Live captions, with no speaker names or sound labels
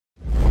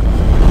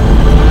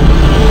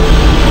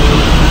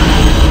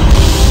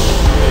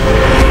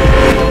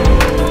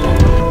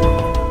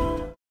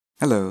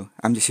Hello,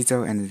 I'm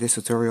Jacito, and in this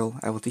tutorial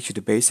I will teach you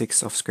the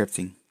basics of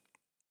scripting.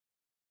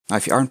 Now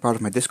if you aren't part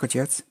of my Discord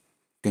yet,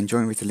 you can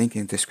join with the link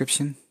in the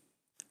description.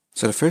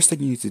 So the first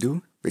thing you need to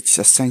do, which is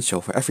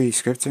essential for every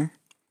scripter,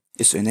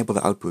 is to enable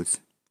the output.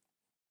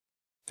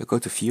 So go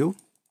to View,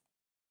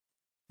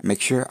 and make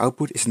sure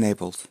Output is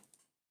enabled.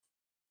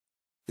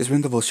 This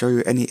window will show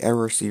you any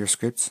errors in your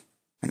script,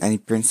 and any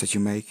prints that you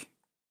make.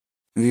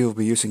 And we will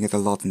be using it a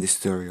lot in this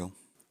tutorial.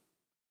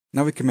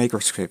 Now we can make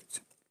our script.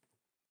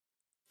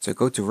 So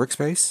go to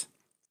Workspace,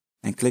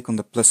 and click on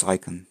the plus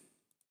icon.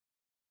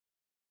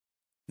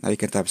 Now you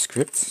can type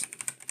script.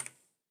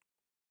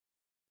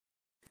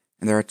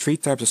 And there are three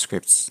types of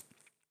scripts: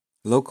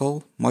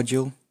 local,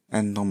 module,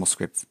 and normal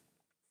script.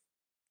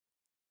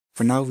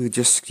 For now, we'll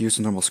just use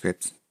the normal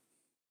script.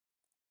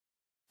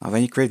 Now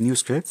when you create a new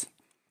script,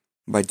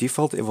 by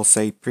default it will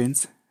say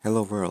print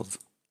hello world.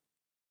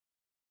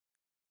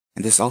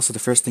 And this is also the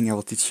first thing I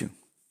will teach you.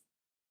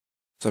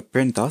 So what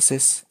print does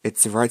is,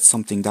 it writes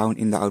something down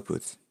in the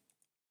output.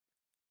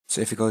 So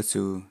if you go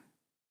to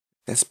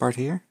this part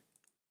here,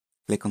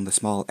 click on the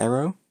small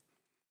arrow,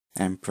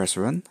 and press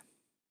run.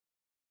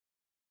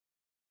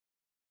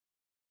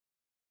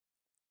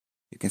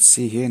 You can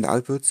see here in the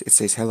output it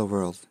says hello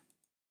world.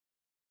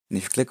 And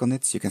if you click on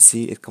it, you can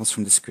see it comes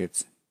from the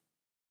script.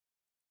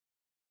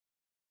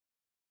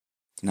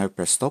 Now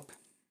press stop.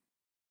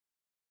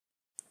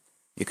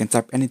 You can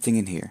type anything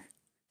in here,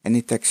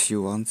 any text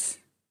you want.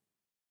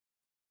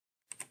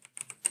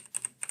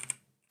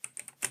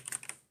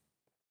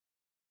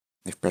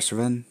 If press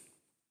run.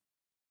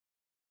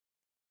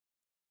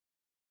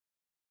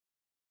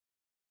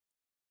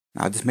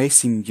 Now this may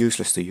seem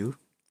useless to you,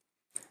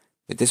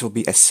 but this will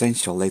be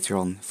essential later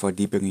on for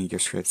debugging your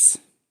scripts.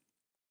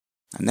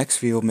 Now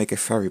next we will make a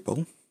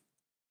variable.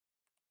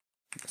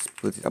 Let's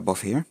put it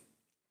above here.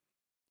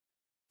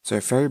 So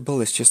a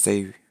variable is just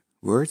a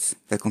word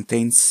that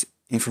contains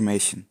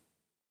information.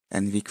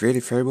 And we create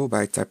a variable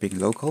by typing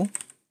local.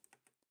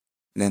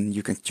 Then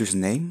you can choose a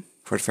name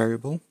for the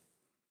variable.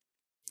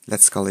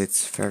 Let's call it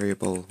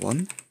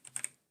variable1.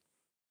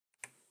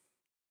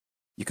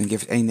 You can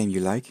give it any name you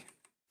like.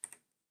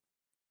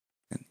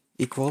 And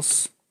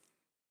equals.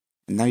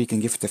 And now you can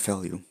give it a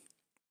value.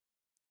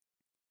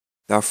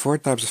 There are four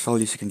types of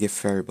values you can give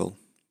variable.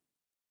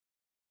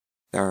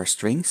 There are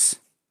strings,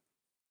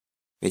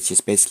 which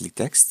is basically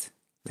text,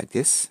 like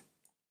this.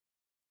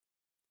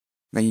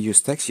 When you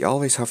use text, you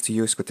always have to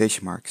use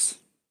quotation marks.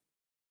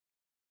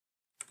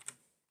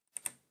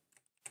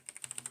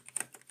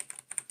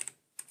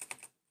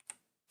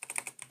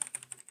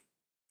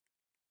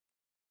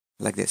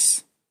 Like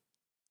this.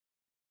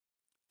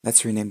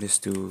 Let's rename this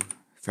to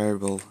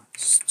variable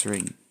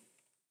string.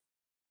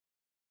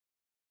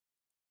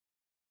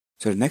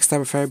 So the next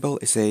type of variable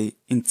is a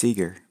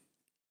integer.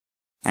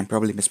 I'm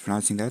probably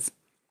mispronouncing that,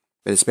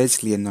 but it's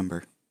basically a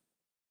number.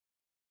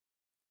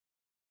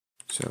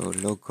 So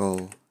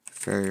local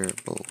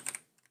variable,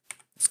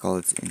 let's call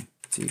it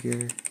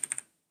integer,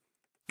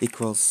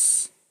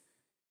 equals,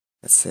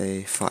 let's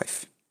say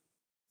 5.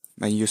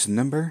 When you use a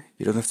number,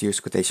 you don't have to use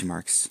quotation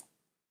marks.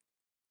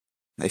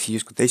 Now if you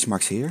use quotation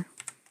marks here,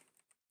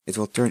 it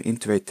will turn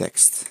into a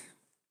text.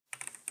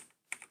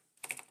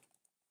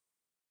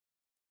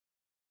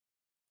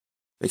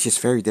 Which is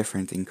very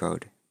different in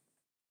code.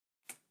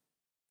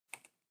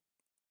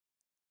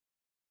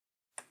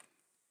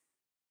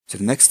 So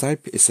the next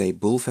type is a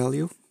bool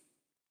value.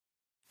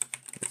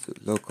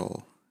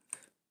 Local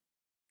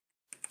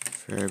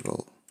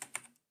variable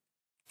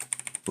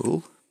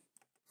bool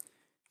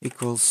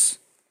equals.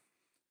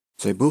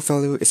 So a bool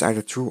value is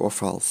either true or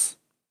false.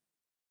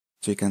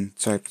 So you can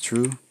type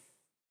true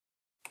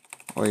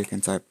or you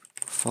can type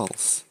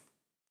false.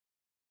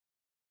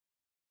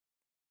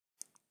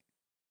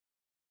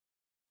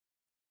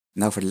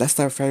 Now for the last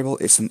type of variable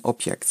is an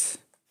object.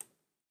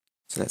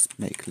 So let's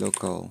make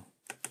local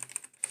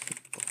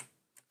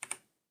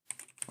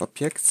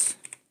object.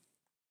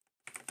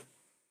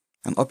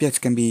 An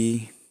object can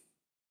be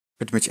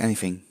pretty much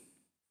anything.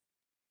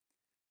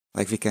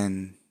 Like we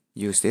can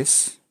use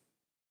this.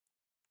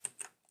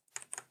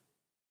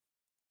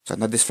 So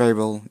now this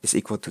variable is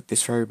equal to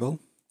this variable.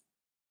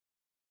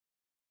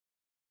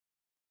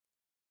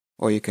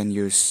 Or you can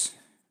use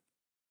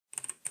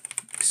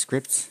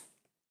script.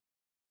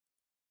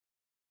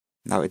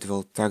 Now it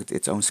will target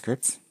its own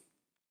script.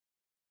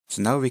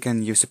 So now we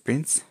can use a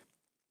print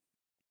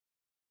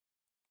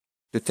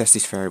to test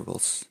these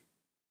variables.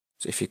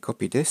 So if you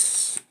copy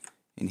this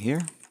in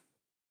here,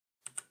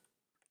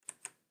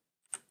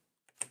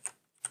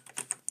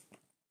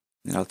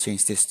 then I'll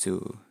change this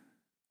to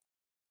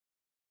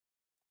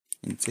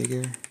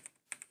integer.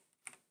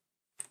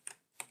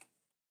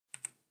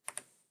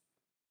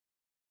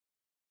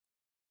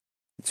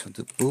 This one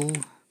to bool.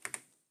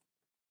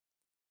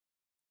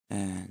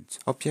 And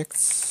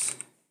objects.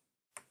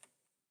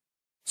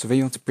 So when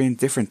you want to print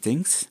different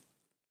things,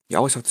 you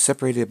always have to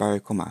separate it by a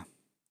comma.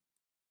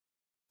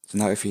 So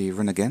now if we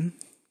run again,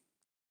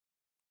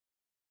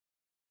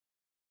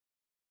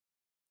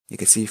 you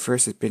can see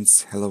first it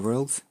prints hello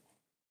world,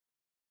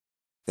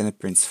 then it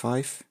prints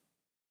 5,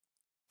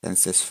 then it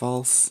says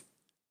false,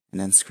 and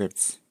then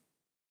script.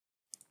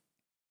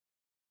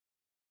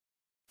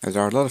 Now,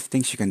 there are a lot of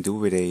things you can do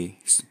with a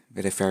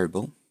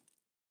variable.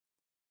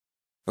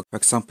 For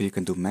example, you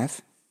can do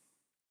math.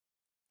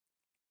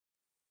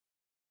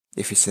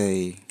 If you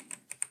say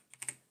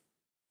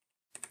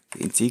the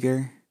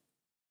integer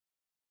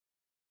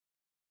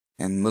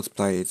and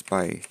multiply it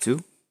by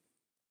 2,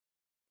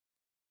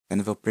 then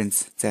it will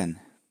print 10.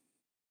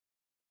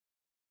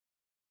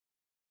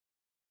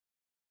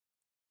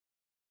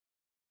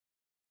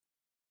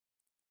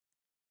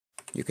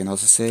 You can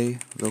also say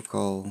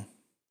local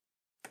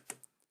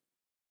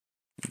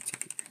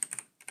integer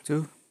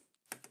 2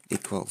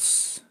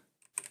 equals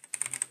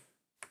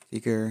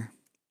integer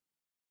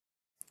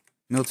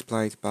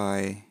multiplied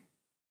by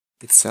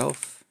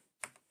itself.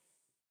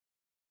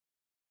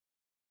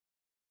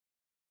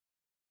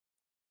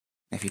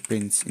 If you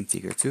print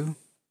integer 2,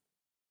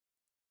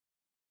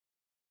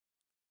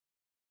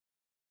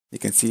 you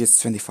can see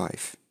it's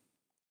 25.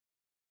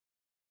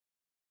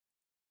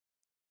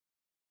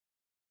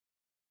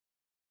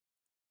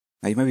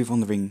 Now you might be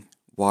wondering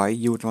why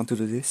you would want to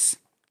do this.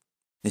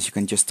 As you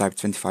can just type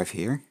 25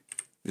 here,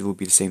 it will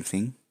be the same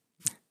thing.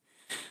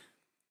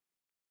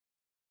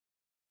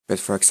 But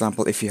for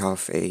example, if you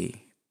have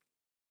a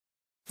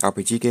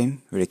RPG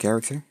game with a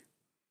character,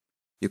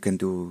 you can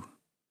do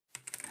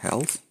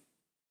health,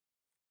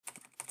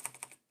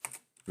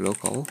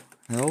 local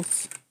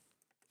health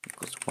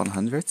equals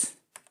 100.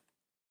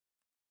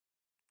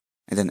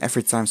 And then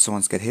every time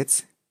someone gets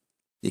hit,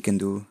 you can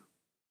do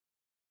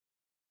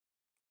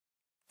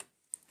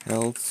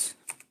health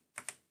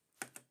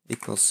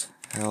equals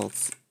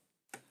health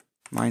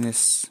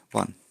minus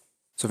 1.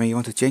 So when you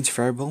want to change a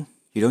variable,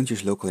 you don't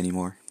use local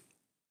anymore.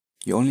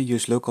 You only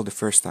use local the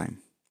first time.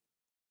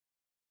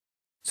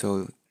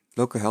 So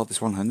local health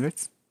is 100.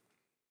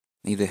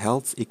 And the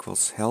health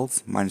equals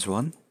health minus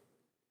 1.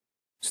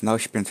 So now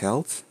if you print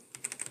health,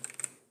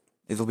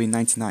 it will be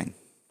 99.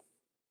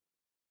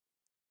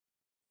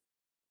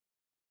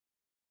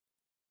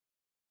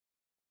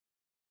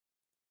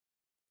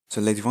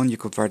 So later on you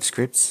could write a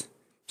script,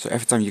 so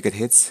every time you get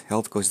hit,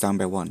 health goes down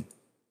by 1.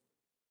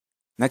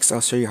 Next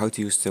I'll show you how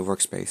to use the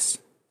workspace.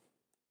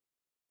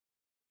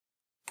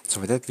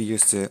 So for that we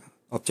use the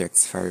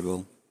object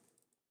variable.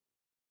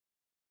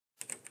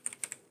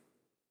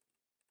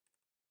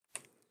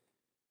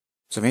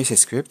 So when you say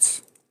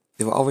script,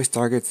 it will always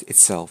target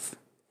itself.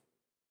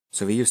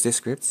 So we use this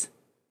script.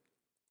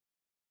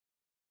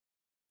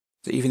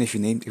 So even if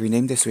you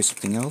rename this with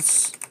something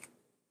else,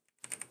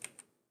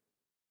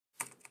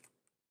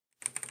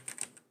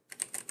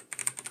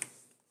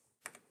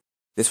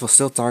 this will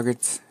still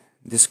target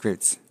this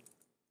script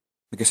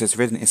because it's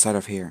written inside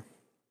of here.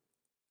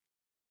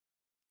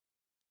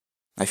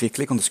 Now if you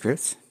click on the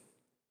script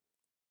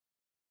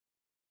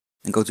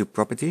and go to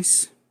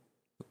properties,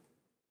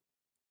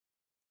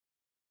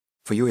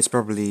 for you it's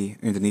probably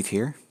underneath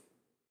here.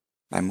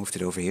 I moved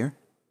it over here.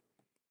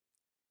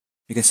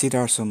 You can see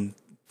there are some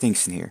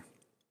things in here.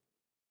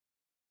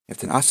 You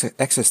have to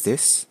access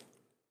this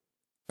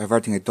by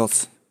writing a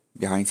dot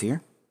behind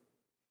here.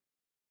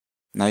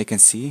 Now you can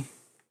see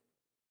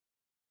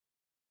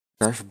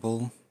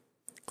variable,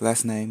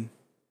 class name,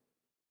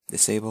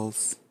 disabled,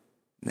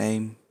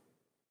 name,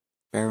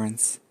 parent.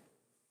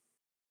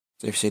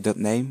 So if you say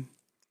 .name,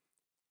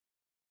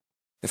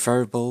 this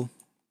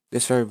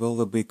variable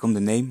will become the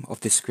name of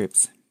this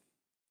script.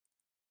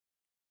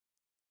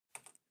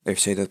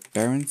 If you say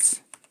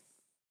 .parent,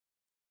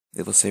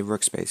 it will say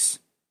workspace.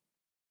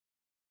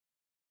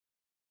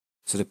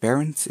 So the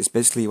parent is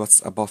basically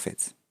what's above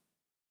it.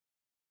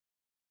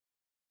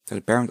 So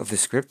the parent of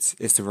this script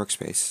is the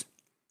workspace.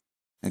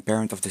 And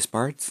parent of this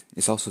part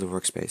is also the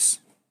workspace.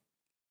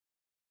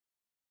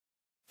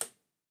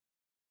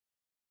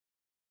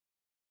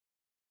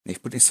 If you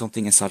put in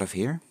something inside of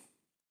here,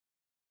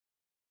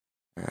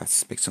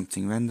 let's pick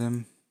something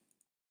random.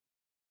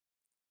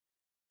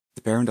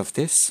 The parent of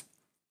this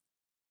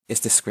is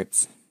the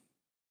script.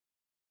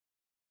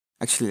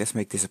 Actually, let's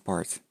make this a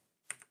part.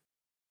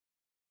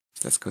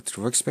 So let's go to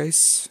the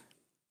workspace.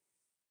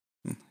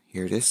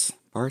 Here it is,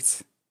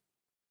 part.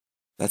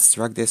 Let's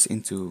drag this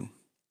into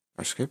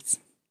our script.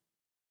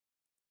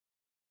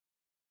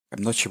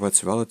 I'm not sure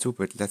what's relative to,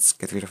 but let's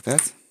get rid of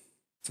that.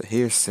 So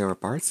here's our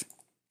part.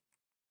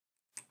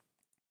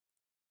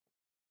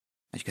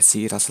 As you can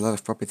see, it has a lot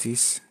of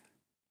properties.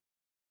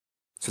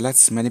 So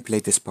let's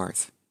manipulate this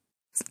part.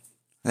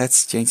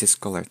 Let's change its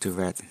color to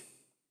red.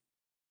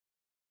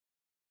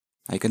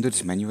 Now you can do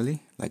this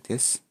manually, like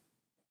this.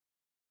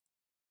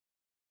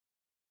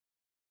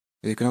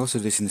 But you can also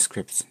do this in the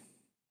script.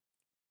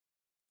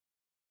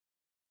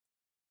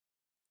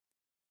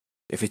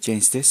 If you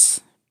change this,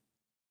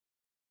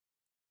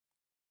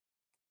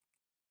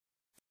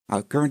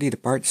 now currently the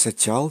part is a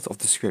child of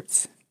the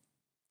script.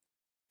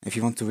 If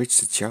you want to reach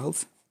the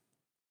child,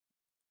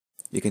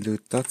 you can do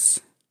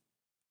dots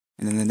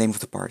and then the name of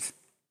the part.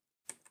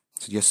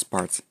 So just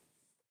part.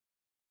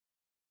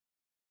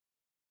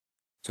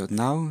 So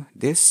now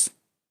this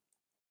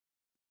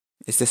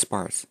is this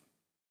part.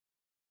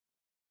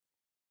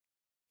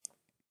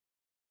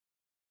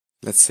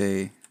 let's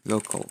say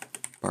local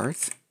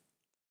part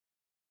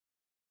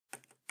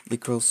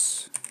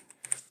equals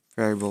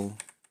variable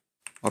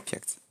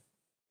object,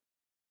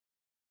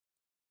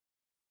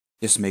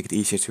 just to make it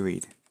easier to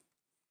read.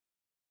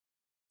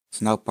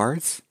 So now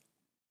part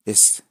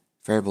is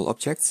variable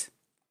object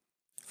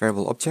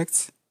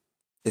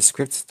is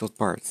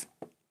script.part.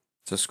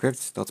 So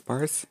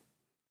script.part,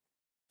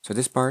 so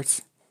this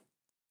part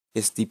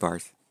is the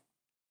part.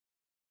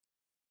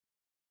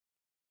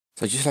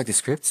 So just like the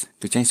script,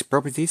 to change the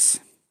properties,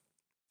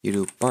 you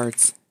do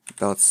part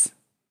dot,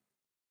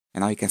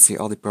 and now you can see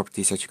all the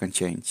properties that you can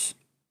change.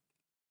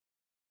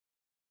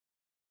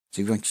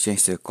 So you're going to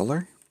change the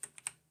color,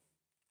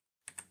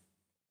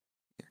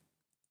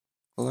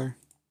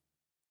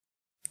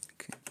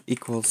 okay,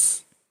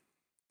 equals,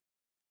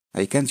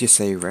 now you can't just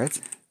say red.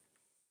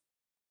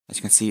 As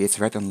you can see, it's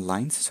red on the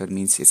lines, so it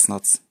means it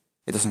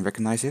doesn't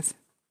recognize it.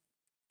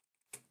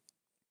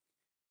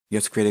 You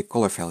have to create a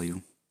color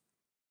value.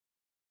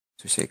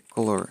 So say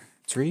color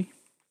 3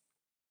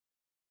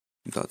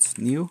 dot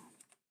new,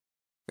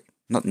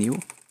 not new,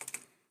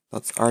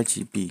 dot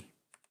RGB.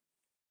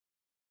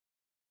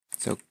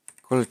 So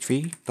color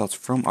 3 dot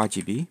from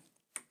RGB.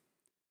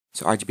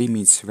 So RGB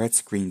means red,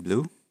 green,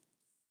 blue.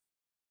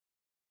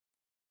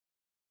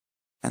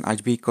 And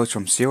RGB goes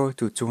from 0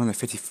 to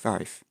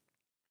 255.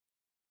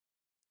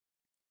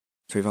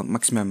 So we want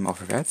maximum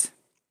of red,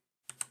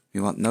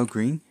 we want no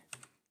green,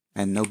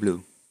 and no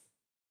blue.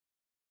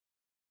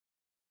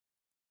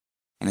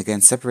 And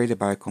again separated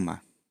by a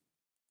comma.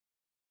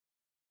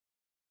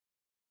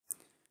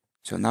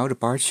 So now the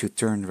part should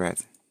turn red.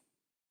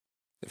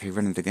 If you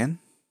run it again,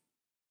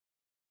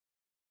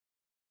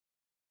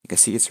 you can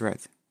see it's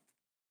red.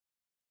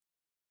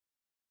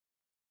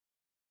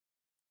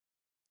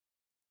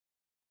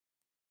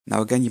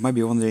 Now again, you might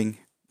be wondering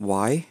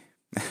why.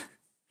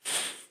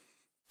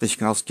 But you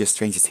can also just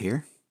change it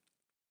here.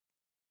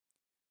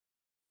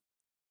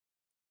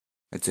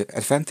 But the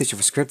advantage of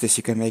a script is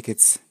you can make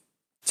it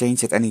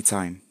change at any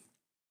time.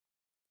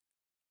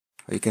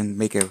 Or you can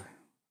make a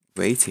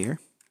wait here.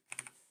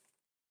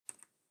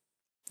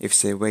 If you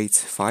say wait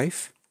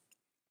 5,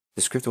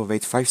 the script will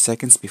wait 5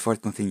 seconds before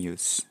it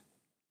continues.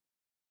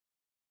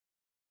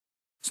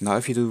 So now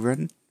if you do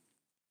run,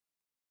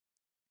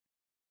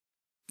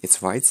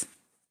 it's white.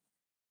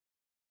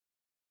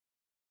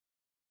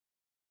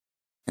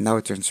 And now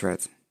it turns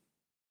red.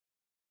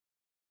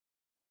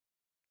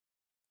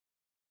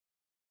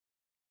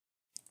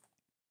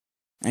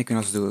 And you can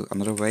also do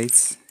another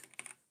wait.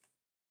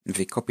 If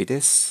we copy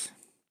this,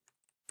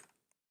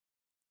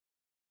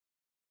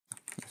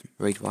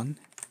 wait 1,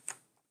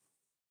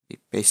 we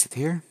paste it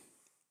here.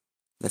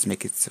 Let's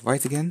make it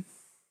white again.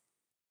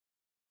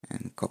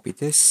 And copy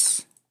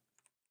this.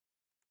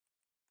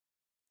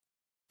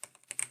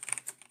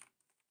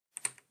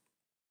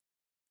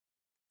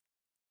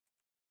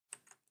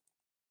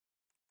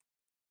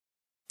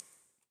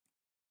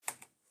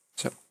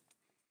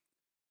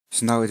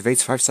 So now it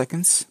waits 5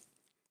 seconds,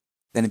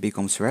 then it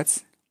becomes red,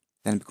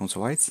 then it becomes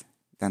white,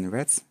 then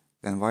red,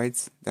 then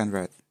white, then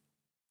red.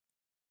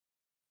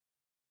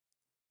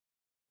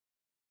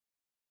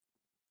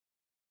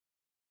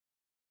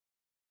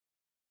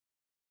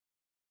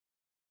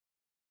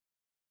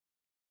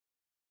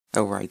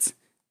 Oh right,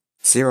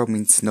 0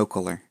 means no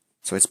color,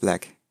 so it's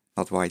black,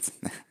 not white.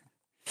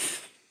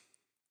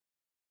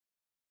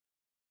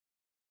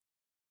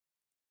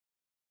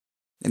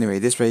 Anyway,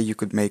 this way you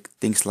could make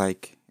things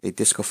like a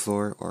disco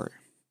floor or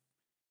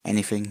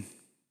anything.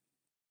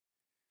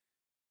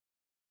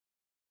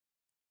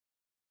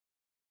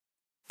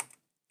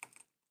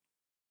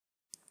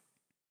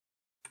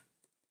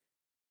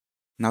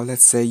 Now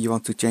let's say you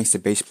want to change the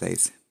base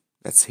plate.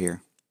 That's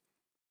here.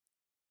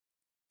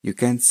 You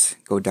can't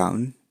go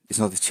down, it's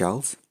not a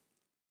child,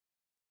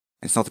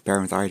 and it's not a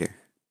parent either.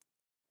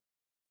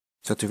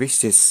 So to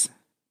reach this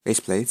base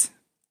plate,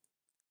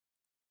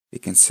 we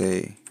can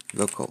say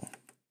local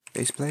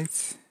base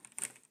plate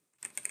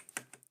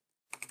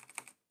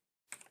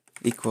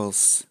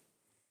equals,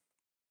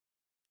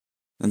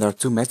 and there are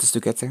 2 methods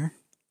to get there.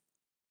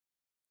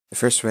 The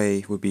first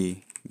way would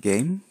be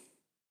game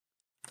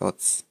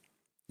dot,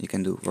 you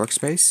can do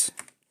workspace.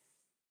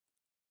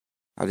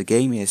 Now the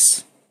game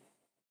is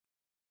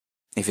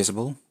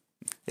invisible,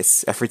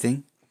 it's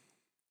everything.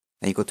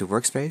 Then you go to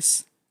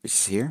workspace, which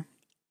is here,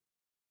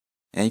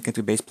 and you can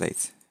do base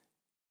plate.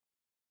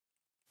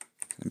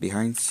 And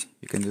behind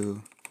you can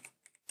do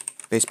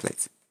base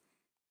plate.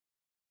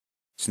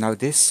 So now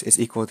this is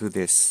equal to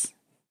this.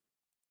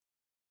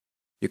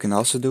 You can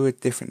also do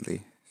it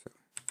differently. So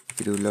if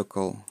you do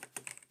local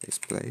base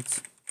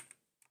plate,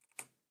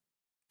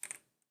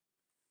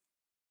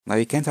 now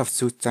you can't have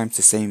 2 times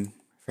the same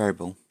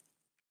variable.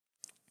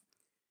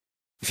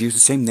 If you use the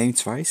same name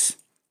twice,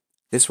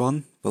 this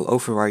one will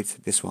override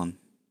this one.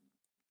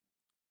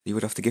 You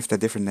would have to give that a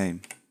different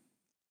name.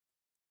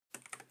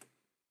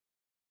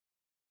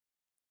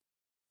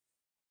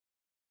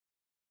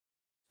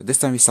 So this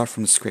time we start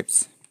from the script.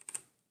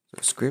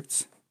 So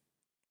script,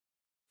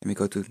 and we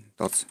go to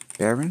dot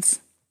parent,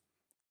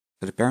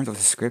 So the parent of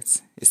the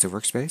script is the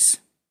workspace,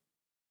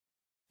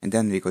 and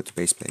then we go to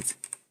baseplate.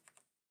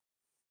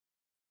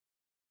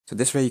 So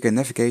this way you can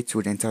navigate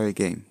through the entire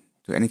game,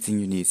 to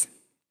anything you need.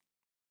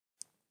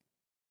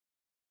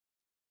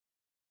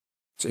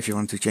 So if you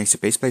want to change the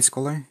baseplate's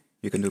color,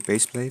 you can do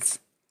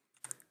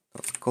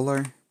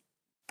baseplate.color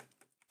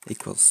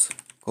equals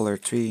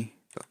color3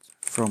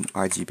 from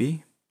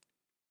RGB,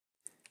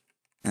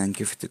 and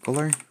give it the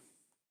color,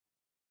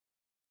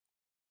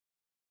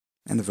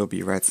 and it will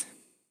be red.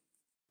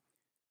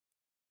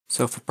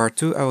 So for part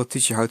 2 I will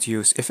teach you how to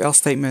use if-else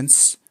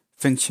statements,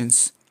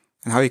 functions,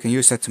 and how you can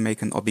use that to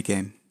make an obby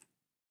game.